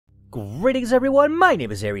Greetings everyone, my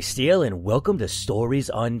name is Steele and welcome to Stories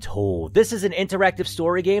Untold. This is an interactive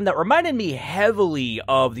story game that reminded me heavily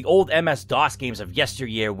of the old MS-DOS games of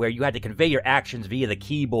yesteryear where you had to convey your actions via the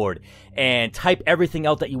keyboard and type everything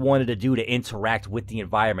out that you wanted to do to interact with the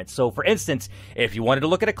environment. So for instance, if you wanted to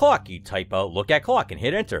look at a clock, you type out look at clock and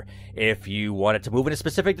hit enter. If you wanted to move in a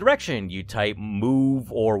specific direction, you type move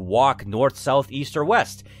or walk north, south, east, or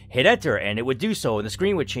west. Hit enter and it would do so and the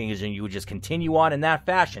screen would change and you would just continue on in that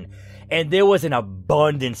fashion. And there was an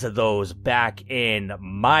abundance of those back in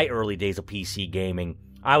my early days of PC gaming.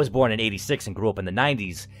 I was born in '86 and grew up in the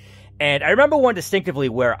 '90s. And I remember one distinctively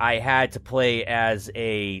where I had to play as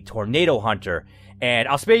a tornado hunter. And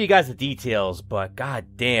I'll spare you guys the details, but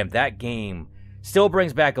god damn, that game still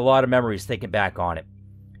brings back a lot of memories thinking back on it.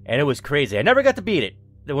 And it was crazy. I never got to beat it.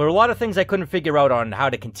 There were a lot of things I couldn't figure out on how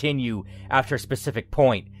to continue after a specific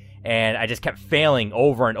point. And I just kept failing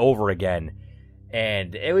over and over again.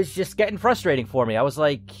 And it was just getting frustrating for me. I was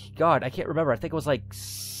like, God, I can't remember. I think it was like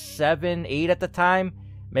 7, 8 at the time.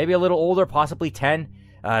 Maybe a little older, possibly 10.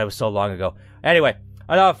 It was so long ago. Anyway,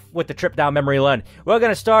 enough with the trip down memory lane. We're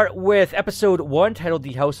going to start with episode 1 titled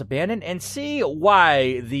The House Abandoned and see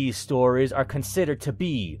why these stories are considered to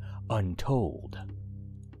be untold.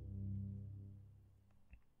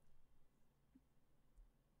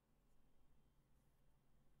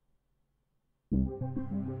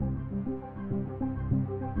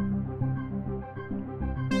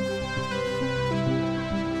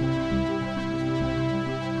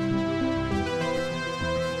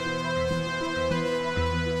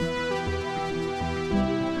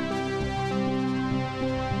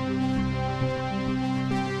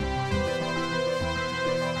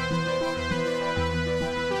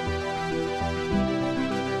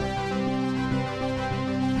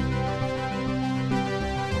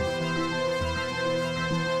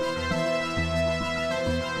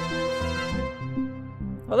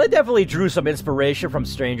 Well, they definitely drew some inspiration from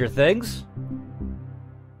Stranger Things.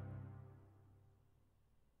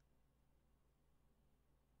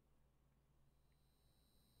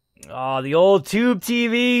 Oh, the old tube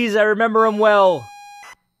TVs, I remember them well.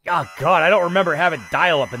 Oh, God, I don't remember having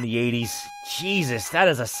dial-up in the 80s. Jesus, that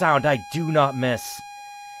is a sound I do not miss.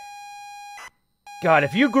 God,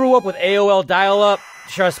 if you grew up with AOL dial-up,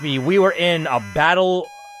 trust me, we were in a battle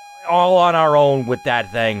all on our own with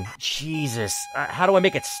that thing. Jesus. How do I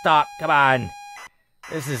make it stop? Come on.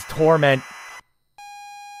 This is torment.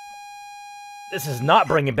 This is not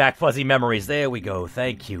bringing back fuzzy memories. There we go.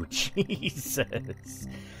 Thank you. Jesus.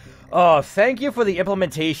 Oh, thank you for the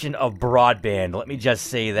implementation of broadband. Let me just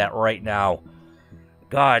say that right now.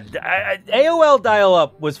 God, AOL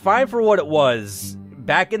dial-up was fine for what it was.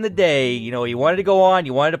 Back in the day, you know, you wanted to go on,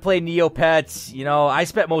 you wanted to play Neopets, you know, I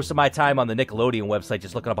spent most of my time on the Nickelodeon website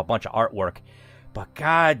just looking up a bunch of artwork. But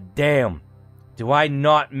god damn, do I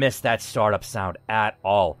not miss that startup sound at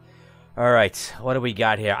all. Alright, what do we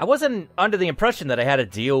got here? I wasn't under the impression that I had to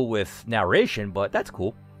deal with narration, but that's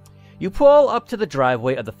cool. You pull up to the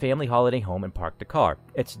driveway of the family holiday home and park the car.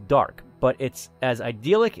 It's dark, but it's as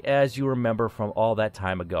idyllic as you remember from all that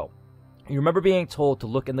time ago. You remember being told to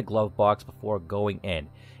look in the glove box before going in.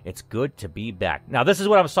 It's good to be back. Now, this is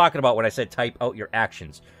what I was talking about when I said type out your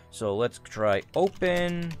actions. So let's try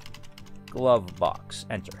open glove box.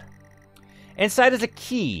 Enter. Inside is a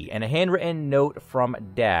key and a handwritten note from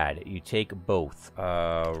Dad. You take both.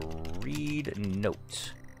 Read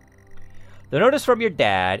note. The note is from your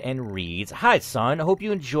dad and reads, "Hi, son. Hope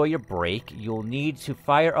you enjoy your break. You'll need to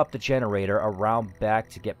fire up the generator around back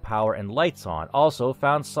to get power and lights on. Also,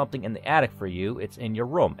 found something in the attic for you. It's in your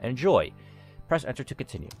room. Enjoy." Press enter to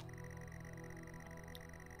continue.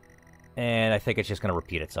 And I think it's just going to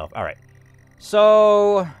repeat itself. All right.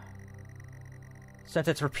 So, since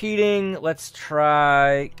it's repeating, let's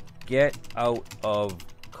try get out of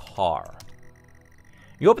car.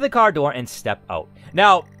 You open the car door and step out.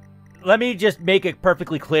 Now, let me just make it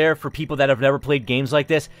perfectly clear for people that have never played games like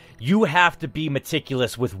this. You have to be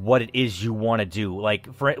meticulous with what it is you want to do. Like,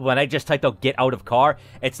 when I just typed out get out of car,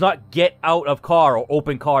 it's not get out of car or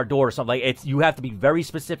open car door or something. Like, you have to be very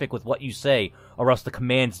specific with what you say, or else the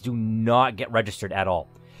commands do not get registered at all.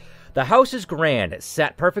 The house is grand,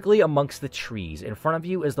 sat perfectly amongst the trees. In front of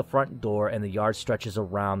you is the front door, and the yard stretches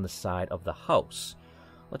around the side of the house.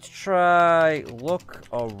 Let's try look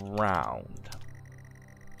around.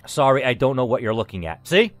 Sorry, I don't know what you're looking at.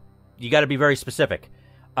 See? You got to be very specific.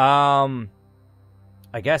 I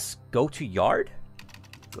guess go to yard?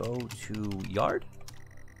 Go to yard?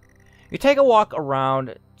 You take a walk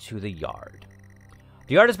around to the yard.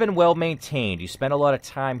 The yard has been well maintained. You spend a lot of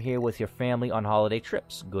time here with your family on holiday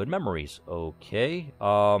trips. Good memories. Okay.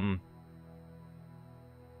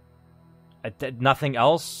 Nothing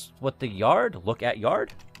else with the yard? Look at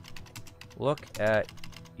yard? Look at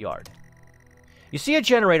yard. You see a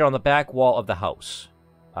generator on the back wall of the house.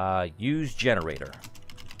 Use generator.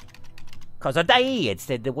 Because it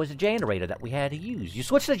said there was a generator that we had to use. You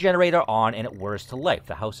switch the generator on and it whirs to life.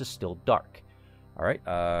 The house is still dark. Alright,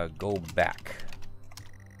 go back.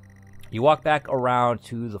 You walk back around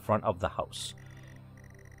to the front of the house.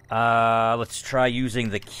 Let's try using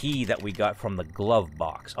the key that we got from the glove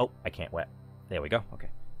box. Oh, I can't wet. There we go. Okay.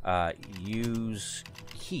 Use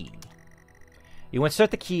key. You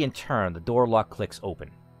insert the key and turn. The door lock clicks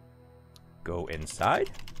open. Go inside.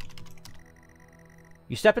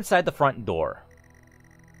 You step inside the front door.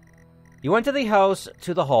 You enter the house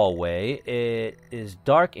to the hallway. It is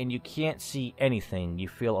dark and you can't see anything. You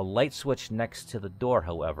feel a light switch next to the door,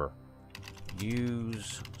 however.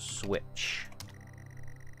 Use switch.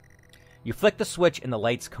 You flick the switch and the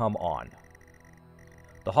lights come on.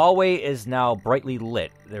 The hallway is now brightly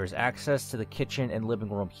lit. There is access to the kitchen and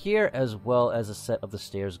living room here, as well as a set of the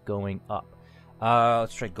stairs going up.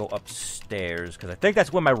 Let's try to go upstairs, because I think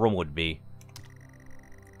that's where my room would be.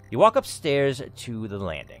 You walk upstairs to the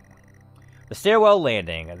landing. The stairwell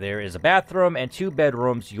landing. There is a bathroom and 2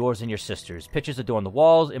 bedrooms, yours and your sister's. Pictures adorn the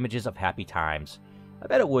walls, images of happy times. I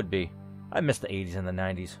bet it would be. I miss the 80s and the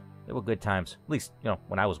 90s. They were good times. At least, you know,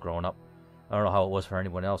 when I was growing up. I don't know how it was for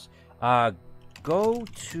anyone else. Go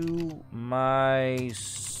to my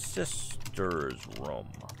sister's room.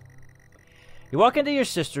 You walk into your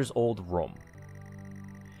sister's old room.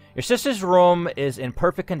 Your sister's room is in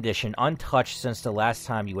perfect condition, untouched since the last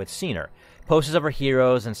time you had seen her. Posters of her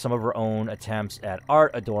heroes and some of her own attempts at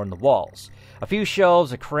art adorn the walls. A few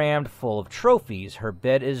shelves are crammed full of trophies. Her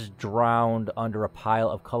bed is drowned under a pile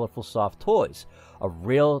of colorful soft toys. A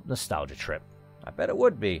real nostalgia trip. I bet it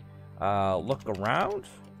would be. Look around.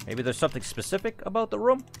 Maybe there's something specific about the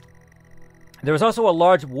room. There is also a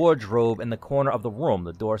large wardrobe in the corner of the room,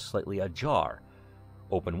 the door slightly ajar.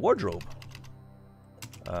 Open wardrobe.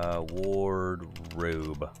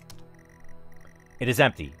 Wardrobe. It is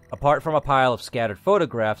empty, apart from a pile of scattered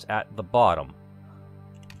photographs at the bottom.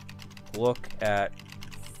 Look at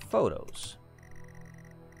photos.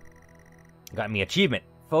 Got me achievement.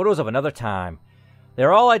 Photos of another time.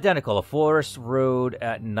 They're all identical. A forest road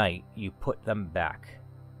at night. You put them back.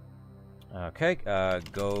 Okay,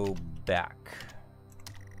 go back.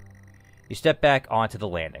 You step back onto the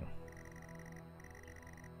landing.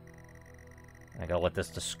 I gotta let this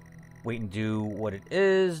just wait and do what it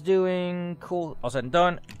is doing. Cool. All said and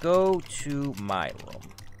done. Go to my room.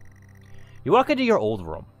 You walk into your old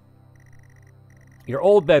room. Your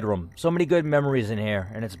old bedroom. So many good memories in here,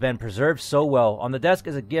 and it's been preserved so well. On the desk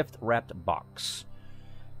is a gift-wrapped box.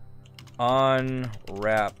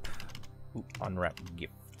 Unwrap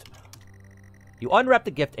gift. You unwrap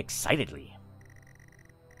the gift excitedly.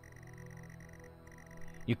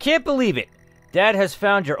 You can't believe it. Dad has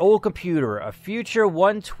found your old computer, a future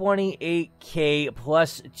 128K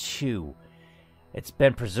plus 2. It's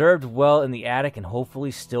been preserved well in the attic and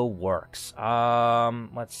hopefully still works.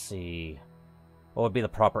 Let's see. What would be the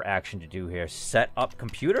proper action to do here? Set up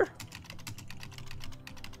computer?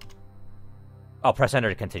 Oh, press enter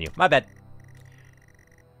to continue. My bad.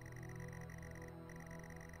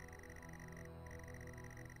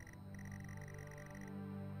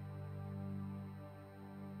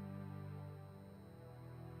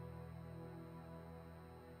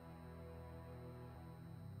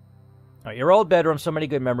 Your old bedroom, so many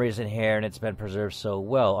good memories in here, and it's been preserved so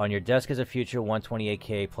well. On your desk is a future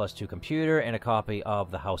 128K plus 2 computer and a copy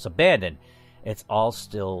of The House Abandoned. It's all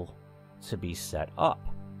still to be set up.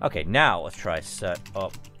 Okay, now let's try set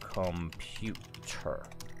up computer.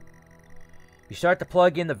 You start to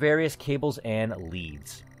plug in the various cables and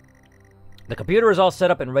leads. The computer is all set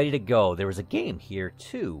up and ready to go. There is a game here,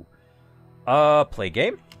 too. Play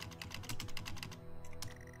game.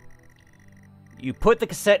 You put the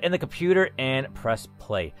cassette in the computer and press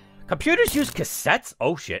play. Computers use cassettes?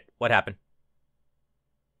 Oh shit, what happened?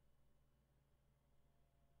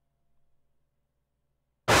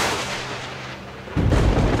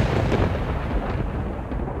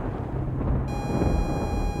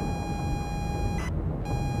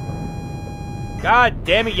 God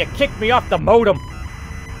damn it, you kicked me off the modem!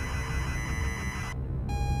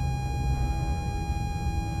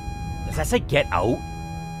 Does that say get out?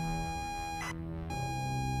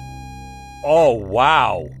 Oh,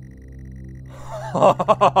 wow.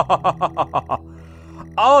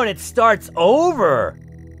 Oh, and it starts over.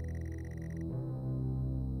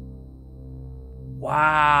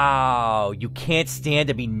 Wow. You can't stand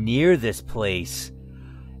to be near this place.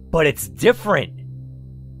 But it's different.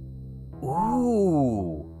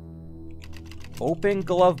 Ooh. Open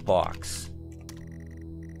glove box.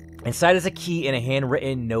 Inside is a key and a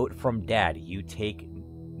handwritten note from Dad. You take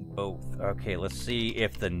both. Okay, let's see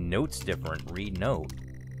if the note's different. Read note.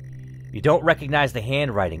 You don't recognize the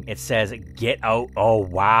handwriting. It says, get out. Oh,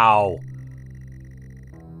 wow.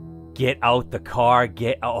 Get out the car.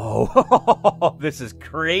 Get out. Oh, this is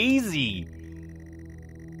crazy.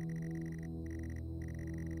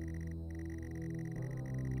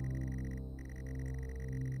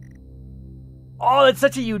 Oh, that's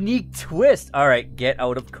such a unique twist. All right, get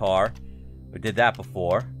out of car. We did that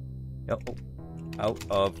before. Oh, out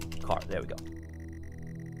of car. There we go.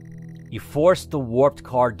 You force the warped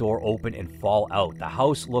car door open and fall out. The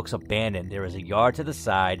house looks abandoned. There is a yard to the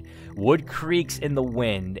side. Wood creaks in the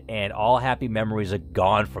wind, and all happy memories are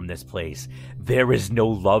gone from this place. There is no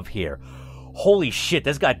love here. Holy shit,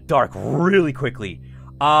 this got dark really quickly.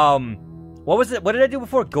 What was it? What did I do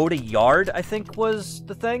before? Go to yard, I think was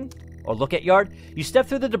the thing. Or look at yard. You step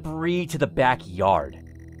through the debris to the backyard.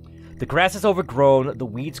 The grass is overgrown. The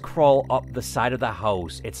weeds crawl up the side of the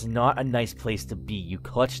house. It's not a nice place to be. You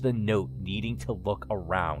clutch the note, needing to look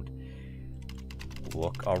around.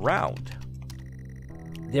 Look around.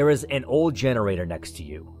 There is an old generator next to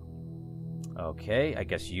you. Okay, I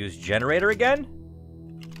guess use generator again?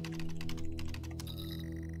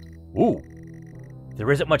 Ooh.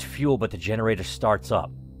 There isn't much fuel, but the generator starts up.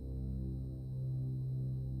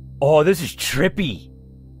 Oh, this is trippy.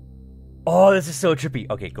 Oh, this is so trippy.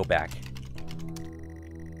 Okay, go back.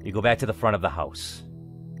 You go back to the front of the house.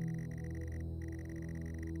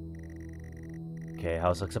 Okay,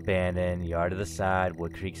 house looks abandoned. Yard to the side.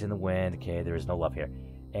 Wood creaks in the wind. Okay, there is no love here.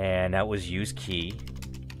 And that was use key.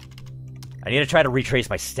 I need to try to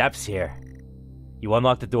retrace my steps here. You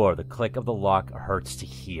unlock the door. The click of the lock hurts to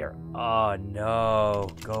hear. Oh, no.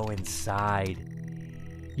 Go inside.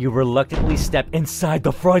 You reluctantly step inside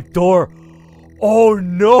the front door. Oh,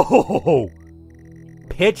 no!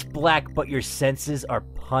 Pitch black, but your senses are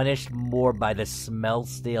punished more by the smell,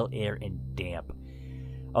 stale air, and damp.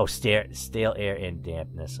 Oh, stale air and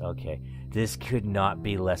dampness. Okay. This could not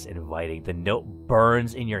be less inviting. The note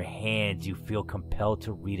burns in your hands. You feel compelled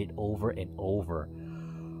to read it over and over.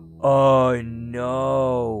 Oh,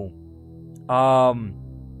 no.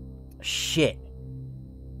 Shit.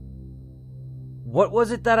 What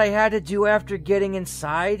was it that I had to do after getting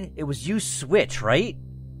inside? It was use switch, right?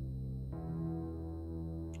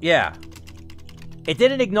 Yeah. It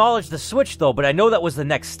didn't acknowledge the switch, though, but I know that was the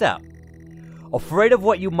next step. Afraid of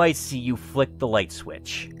what you might see, you flick the light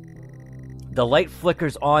switch. The light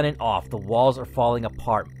flickers on and off. The walls are falling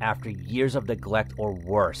apart after years of neglect or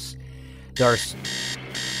worse. There's...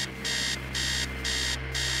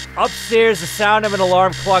 Upstairs, the sound of an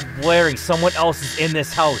alarm clock blaring. Someone else is in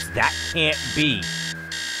this house. That can't be.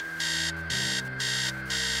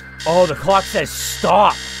 Oh, the clock says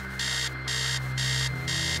stop.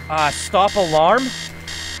 Stop alarm?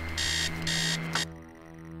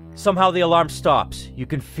 Somehow the alarm stops. You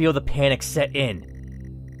can feel the panic set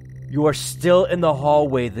in. You are still in the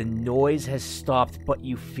hallway. The noise has stopped, but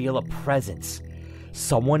you feel a presence.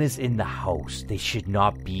 Someone is in the house. They should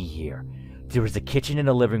not be here. There is a kitchen and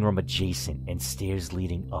a living room adjacent and stairs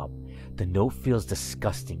leading up. The note feels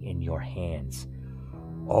disgusting in your hands.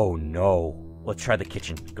 Oh no. Let's try the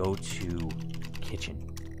kitchen. Go to kitchen.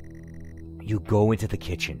 You go into the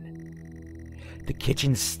kitchen. The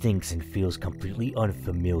kitchen stinks and feels completely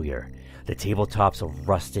unfamiliar. The tabletops of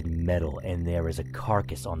rusted metal and there is a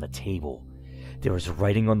carcass on the table. There is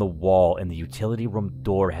writing on the wall and the utility room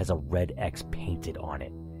door has a red X painted on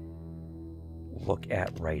it. Look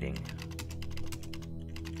at writing.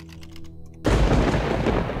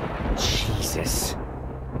 Jesus.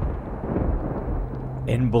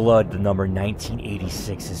 In blood, the number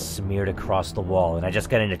 1986 is smeared across the wall, and I just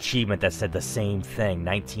got an achievement that said the same thing,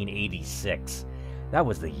 1986. That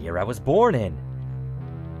was the year I was born in.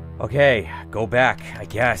 Okay, go back, I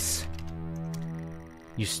guess.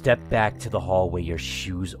 You step back to the hallway, your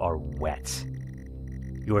shoes are wet.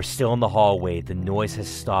 You are still in the hallway, the noise has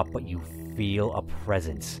stopped, but you feel a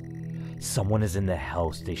presence. Someone is in the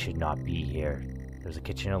house, they should not be here. There's a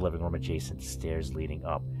kitchen and a living room adjacent, stairs leading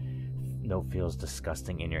up. Note feels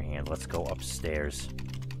disgusting in your hand. Let's go upstairs.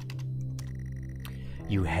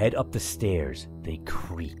 You head up the stairs. They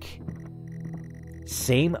creak.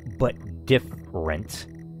 Same but different.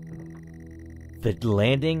 The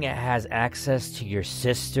landing has access to your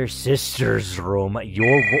sister's room.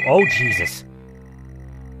 Oh, Jesus.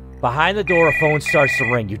 Behind the door, a phone starts to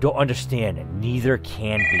ring. You don't understand. Neither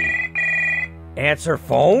can be. Answer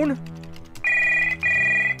phone?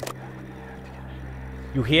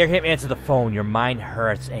 You hear him answer the phone, your mind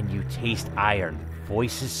hurts, and you taste iron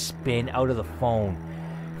Voices spin out of the phone,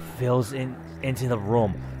 fills into the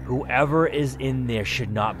room. Whoever is in there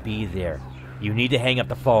should not be there. You need to hang up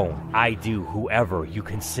the phone. I do. Whoever you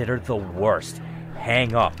consider the worst,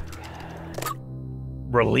 hang up.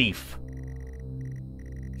 Relief.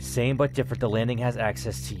 Same but different. The landing has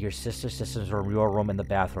access to your sister's system's room, your room, and the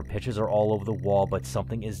bathroom. Pictures are all over the wall, but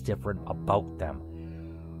something is different about them.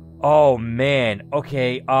 Oh, man.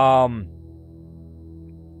 Okay,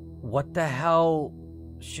 what the hell?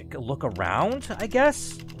 Should look around, I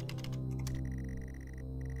guess?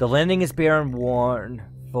 The landing is bare and worn.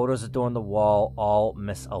 Photos adorn the wall, all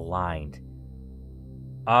misaligned.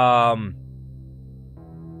 I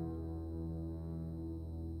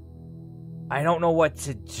don't know what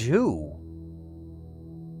to do.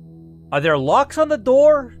 Are there locks on the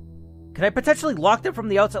door? Can I potentially lock them from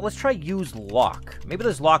the outside? Let's try use lock. Maybe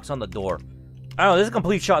there's locks on the door. I don't know, this is a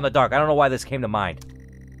complete shot in the dark. I don't know why this came to mind.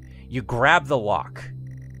 You grab the lock.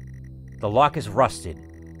 The lock is rusted.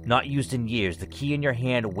 Not used in years. The key in your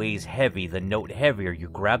hand weighs heavy, the note heavier. You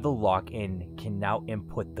grab the lock and can now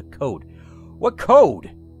input the code. What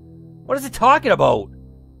code? What is it talking about?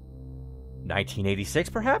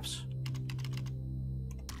 1986, perhaps?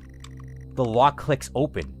 The lock clicks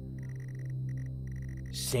open.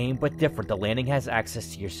 Same but different. The landing has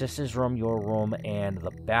access to your sister's room, your room, and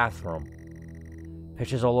the bathroom.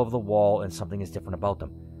 Pictures all over the wall, and something is different about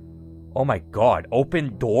them. Oh my god.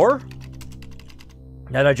 Open door?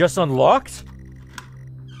 That I just unlocked?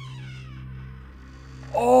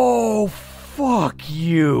 Oh, fuck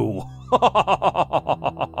you.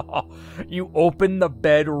 You open the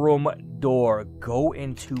bedroom door. Go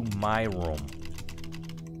into my room.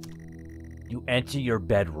 You enter your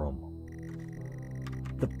bedroom.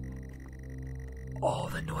 Oh,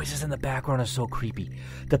 the noises in the background are so creepy.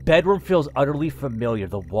 The bedroom feels utterly familiar.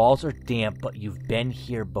 The walls are damp, but you've been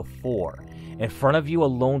here before. In front of you, a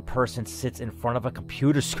lone person sits in front of a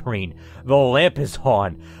computer screen. The lamp is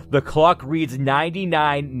on. The clock reads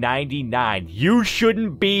 99:99. You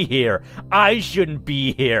shouldn't be here. I shouldn't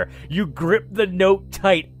be here. You grip the note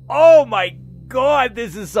tight. Oh my god,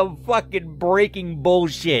 this is some fucking breaking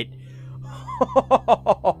bullshit.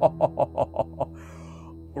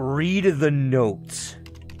 Read the notes.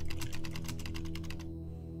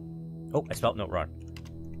 Oh, I spelled note wrong.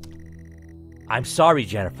 I'm sorry,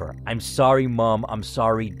 Jennifer. I'm sorry, Mom. I'm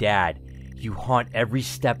sorry, Dad. You haunt every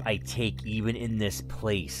step I take, even in this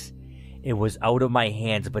place. It was out of my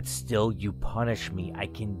hands, but still you punish me. I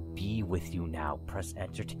can be with you now. Press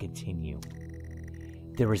enter to continue.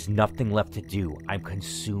 There is nothing left to do. I'm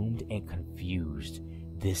consumed and confused.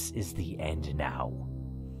 This is the end now.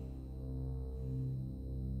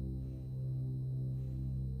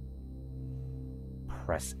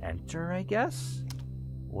 Press enter, I guess?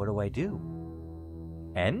 What do I do?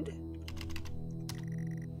 End?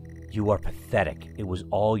 You are pathetic. It was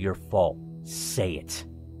all your fault. Say it.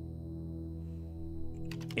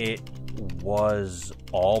 It was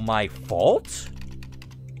all my fault?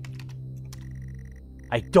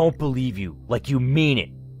 I don't believe you. Like you mean it.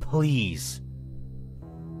 Please.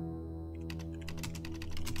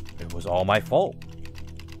 It was all my fault.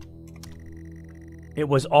 It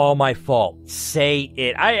was all my fault. Say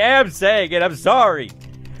it. I am saying it. I'm sorry.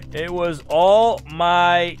 It was all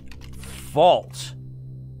my fault.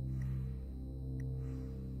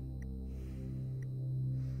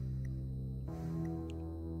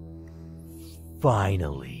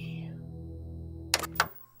 Finally.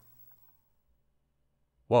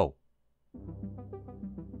 Whoa.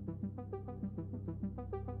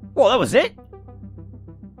 Whoa, that was it?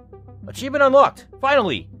 Achievement unlocked.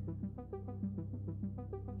 Finally.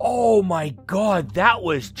 Oh my god, that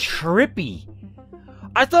was trippy.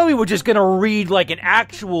 I thought we were just gonna read like an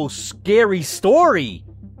actual scary story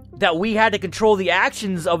that we had to control the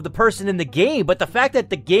actions of the person in the game, but the fact that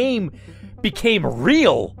the game became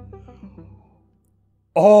real.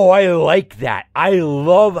 Oh, I like that. I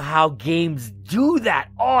love how games do that.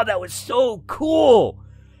 Oh, that was so cool.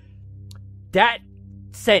 That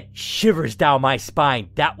sent shivers down my spine.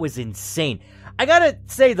 That was insane. I gotta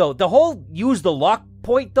say though, the whole use the lock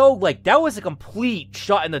point though, like that was a complete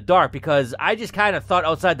shot in the dark because I just kind of thought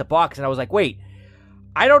outside the box and I was like, wait,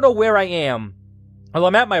 I don't know where I am. Well,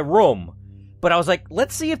 I'm at my room, but I was like,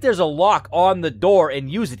 let's see if there's a lock on the door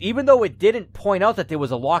and use it, even though it didn't point out that there was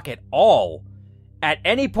a lock at all. At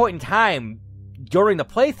any point in time during the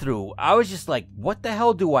playthrough, I was just like, what the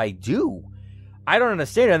hell do I do? I don't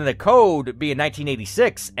understand. And the code being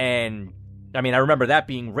 1986, and I mean, I remember that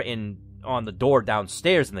being written on the door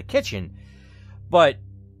downstairs in the kitchen. But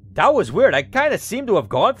that was weird. I kind of seem to have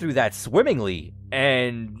gone through that swimmingly,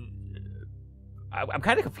 and I'm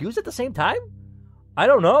kind of confused at the same time. I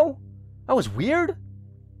don't know. That was weird.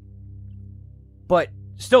 But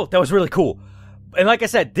still, that was really cool. And like I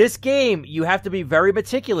said, this game, you have to be very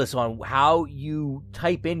meticulous on how you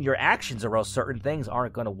type in your actions or else certain things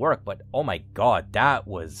aren't going to work. But oh my god, that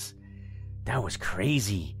was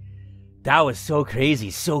crazy. That was so crazy,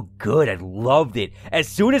 so good. I loved it. As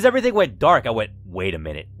soon as everything went dark, I went, wait a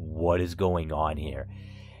minute, what is going on here?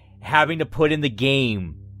 Having to put in the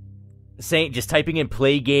game, just typing in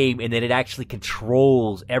play game, and then it actually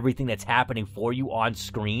controls everything that's happening for you on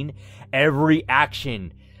screen. Every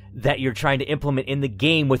action that you're trying to implement in the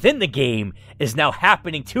game, within the game, is now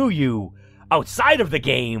happening to you outside of the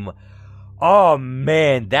game. Oh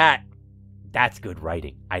man, that's good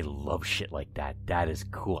writing. I love shit like that. That is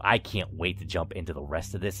cool. I can't wait to jump into the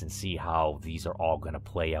rest of this and see how these are all going to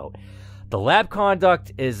play out. The lab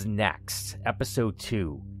conduct is next, episode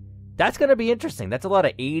 2. That's going to be interesting. That's a lot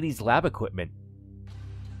of 80s lab equipment.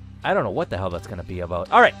 I don't know what the hell that's going to be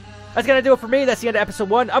about. All right, that's going to do it for me. That's the end of episode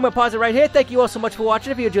 1. I'm going to pause it right here. Thank you all so much for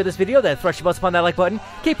watching. If you enjoyed this video, then thrust your butts upon that like button.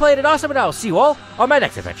 Keep playing it awesome, and I'll see you all on my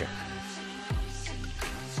next adventure.